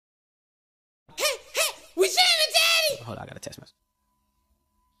Hold on, I gotta text myself.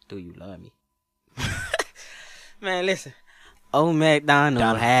 Do you love me? Man, listen. Old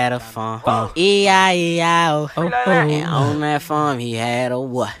MacDonald had a farm. E-I-E-I-O. And on that farm, he had a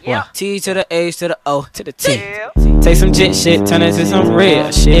what? T to the H to the O to the T. Take some jit shit, turn it to some real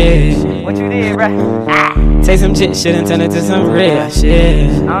shit. What you did, bruh? Take some jit shit and turn it to some real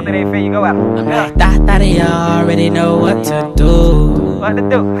shit. I don't think they feel you go out. I'm like, that you already know what to do. What to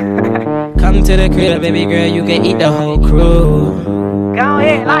do? Come to the crib, baby girl, you can eat the whole crew. Go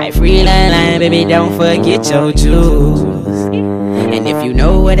ahead, Like free line, baby, don't forget your juice. And if you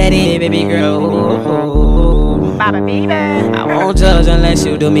know what that is, baby girl, Baba baby. I won't judge unless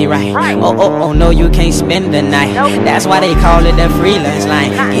you do me right. Oh, no, you can't spend the night. That's why they call it the free lunch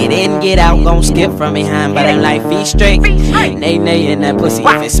line. Get in, get out, gon' skip from behind. But I'm like, feet straight. Nay in that pussy.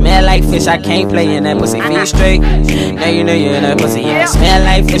 If it smell like fish, I can't play in that pussy. Feet straight. Nay in that pussy. If it smell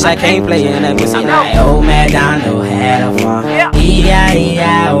like fish, I can't play in that pussy. Like, old MacDonald had a farm.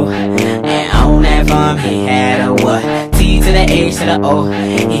 E-I-E-I-O. And on that farm, he had a what? T to the H to the O.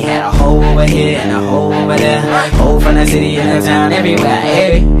 He had a hole over here and a hole over there. Hole from the city and the town, everywhere.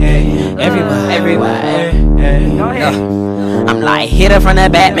 Everywhere. I'm like, hit her from the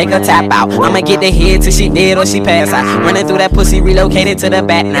back, make her tap out. I'ma get the head till she dead or she pass out. Running through that pussy, relocated to the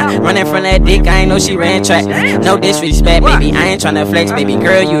back now. Running from that dick, I ain't know she ran track. No disrespect, baby, I ain't tryna flex, baby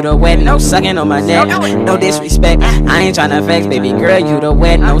girl, you the wet, no sucking on my neck. No disrespect, I ain't tryna flex, baby girl, you the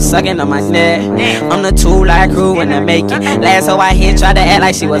wet, no sucking on my neck. I'm the tool I crew when I make it. Last hoe I hit tried to act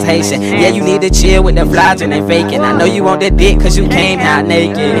like she was Haitian. Yeah, you need to chill with the flies and they faking. I know you want the dick cause you came out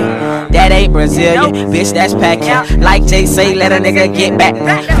naked. That ain't Brazilian, bitch, that's packing. Like Jay say, let a nigga get back.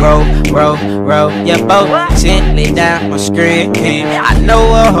 Roll your boat gently down my screen. I know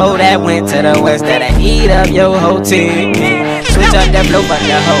a hoe that went to the west that'll eat up your whole team. Switch up that flow for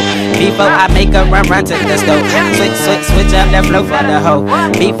the hoe. Before I make her run to the stove. Switch up that flow for the hoe.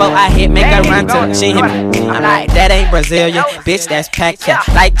 Before I hit, make her run to she hit me. I'm like, that ain't Brazilian, bitch, that's packed.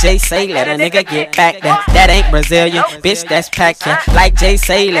 Like Jay say, let a nigga get back there. That ain't Brazilian, bitch, that's packed. Like Jay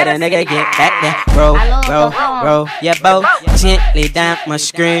say, let a nigga get back there. Roll your boat gently down my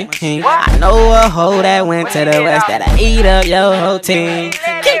screen. I know a hoe that went to the west that'll eat up your whole team.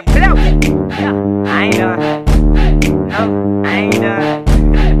 Keep it out. I ain't done. No, I ain't done.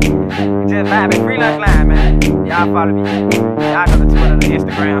 Just vibing, free lunch line, man. Y'all follow me. Y'all go to Twitter, the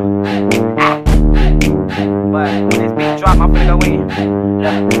Instagram. But when this beat drop, I'm finna go in.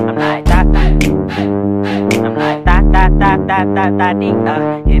 Look, I'm like I'm like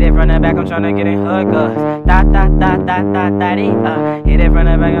hit it from the back, I'm tryna get in her cuz. Hit it from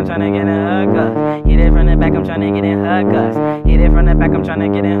the back, I'm tryna get in her cuz. Hit it from the back, I'm tryna get in her cuz. Hit it from the back, I'm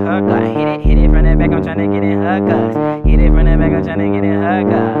tryna get in her cuz. Hit it from the back, I'm tryna get in her cuz. Hit it from the back, I'm tryna get in her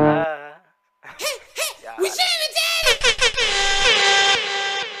cuz.